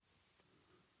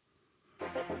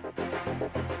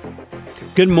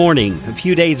Good morning. A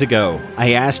few days ago,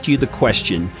 I asked you the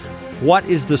question, what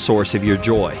is the source of your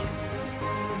joy?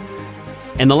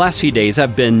 And the last few days,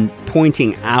 I've been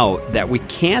pointing out that we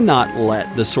cannot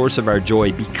let the source of our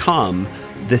joy become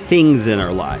the things in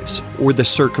our lives, or the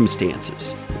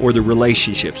circumstances, or the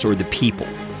relationships, or the people.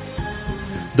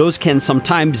 Those can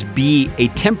sometimes be a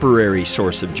temporary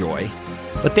source of joy,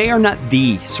 but they are not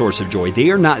the source of joy. They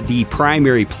are not the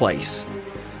primary place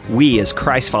we as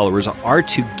Christ followers are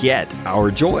to get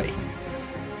our joy.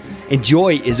 And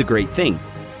joy is a great thing.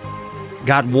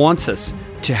 God wants us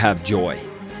to have joy.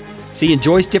 See, and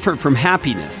joy is different from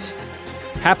happiness.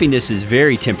 Happiness is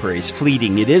very temporary, it's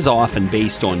fleeting. It is often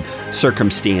based on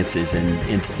circumstances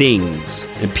and things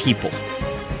and people.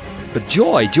 But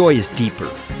joy is deeper.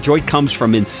 Joy comes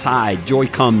from inside. Joy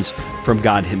comes from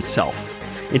God Himself.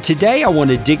 And today I want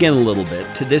to dig in a little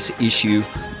bit to this issue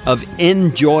of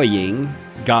enjoying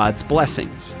God's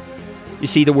blessings. You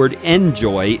see, the word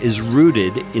enjoy is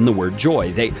rooted in the word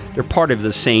joy. They're part of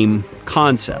the same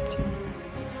concept.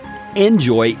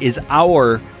 Enjoy is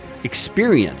our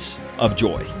experience of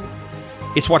joy.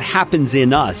 It's what happens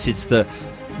in us. It's the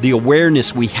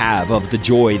awareness we have of the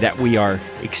joy that we are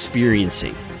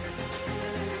experiencing.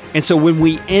 And so when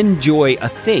we enjoy a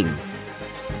thing,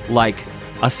 like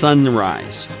a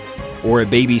sunrise, or a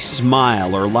baby's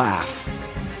smile or laugh,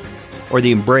 or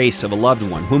the embrace of a loved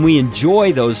one, when we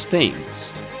enjoy those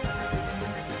things,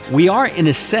 we are, in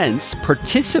a sense,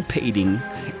 participating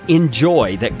in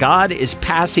joy that God is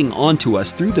passing on to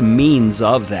us through the means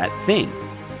of that thing.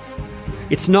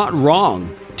 It's not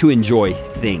wrong to enjoy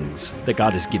things that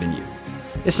God has given you.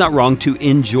 It's not wrong to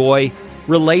enjoy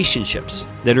relationships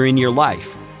that are in your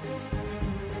life.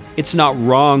 It's not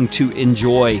wrong to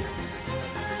enjoy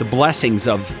the blessings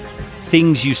of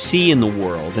things you see in the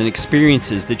world and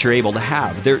experiences that you're able to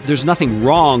have. There's nothing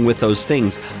wrong with those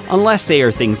things unless they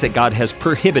are things that God has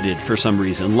prohibited for some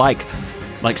reason, like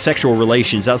sexual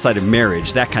relations outside of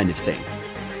marriage, that kind of thing.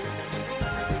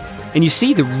 And you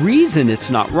see, the reason it's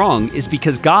not wrong is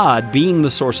because God, being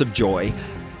the source of joy,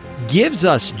 gives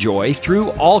us joy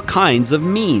through all kinds of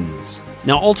means.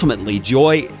 Now, ultimately,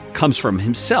 joy comes from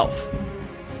Himself.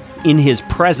 In His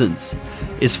presence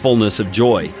is fullness of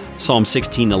joy, Psalm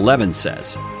 16:11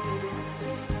 says.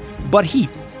 But He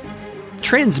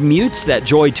transmutes that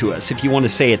joy to us, if you want to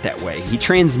say it that way. He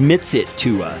transmits it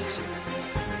to us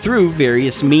through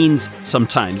various means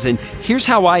sometimes. And here's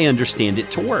how I understand it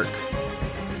to work.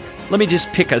 Let me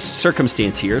just pick a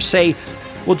circumstance here. Say,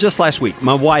 well, just last week,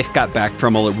 my wife got back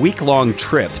from a week-long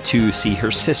trip to see her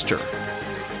sister.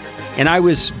 And I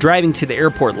was driving to the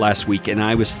airport last week, and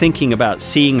I was thinking about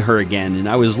seeing her again, and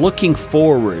I was looking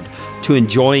forward to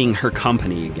enjoying her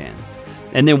company again.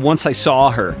 And then once I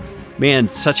saw her, man,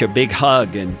 such a big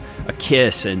hug and a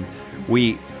kiss, and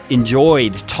we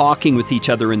enjoyed talking with each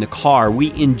other in the car.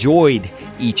 We enjoyed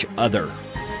each other.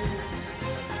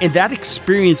 And that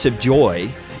experience of joy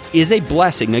is a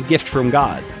blessing, a gift from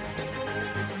God.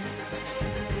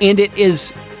 And it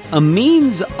is a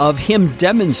means of Him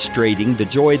demonstrating the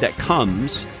joy that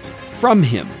comes from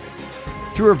Him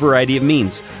through a variety of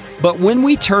means. But when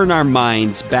we turn our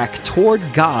minds back toward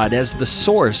God as the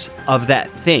source of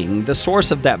that thing, the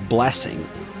source of that blessing,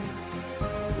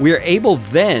 we are able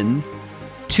then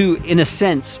to, in a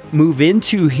sense, move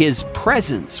into His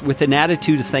presence with an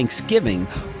attitude of thanksgiving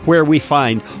where we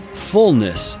find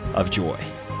fullness of joy.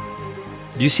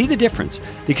 Do you see the difference?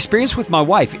 The experience with my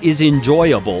wife is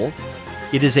enjoyable.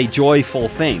 It is a joyful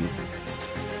thing.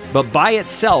 But by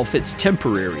itself, it's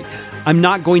temporary. I'm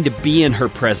not going to be in her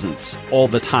presence all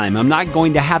the time. I'm not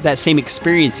going to have that same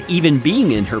experience even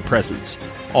being in her presence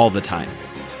all the time.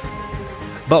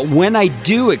 But when I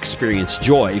do experience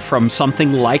joy from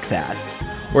something like that,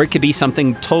 or it could be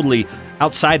something totally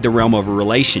outside the realm of a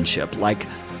relationship, like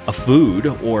a food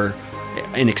or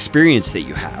an experience that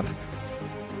you have,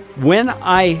 when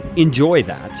I enjoy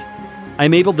that,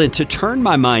 I'm able then to turn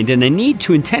my mind, and I need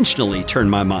to intentionally turn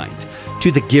my mind to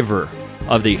the giver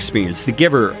of the experience, the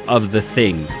giver of the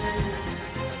thing,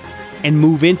 and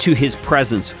move into His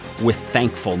presence with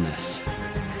thankfulness.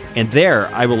 And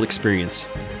there I will experience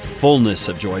fullness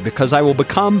of joy because I will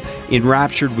become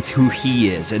enraptured with who He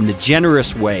is and the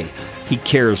generous way He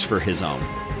cares for His own.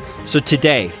 So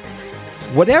today,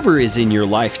 whatever is in your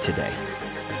life today,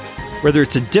 whether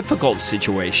it's a difficult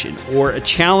situation or a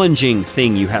challenging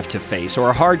thing you have to face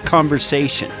or a hard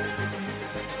conversation,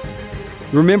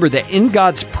 remember that in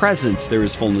God's presence there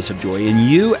is fullness of joy, and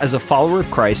you as a follower of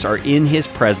Christ are in His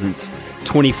presence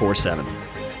 24/7.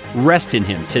 Rest in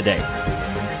Him today.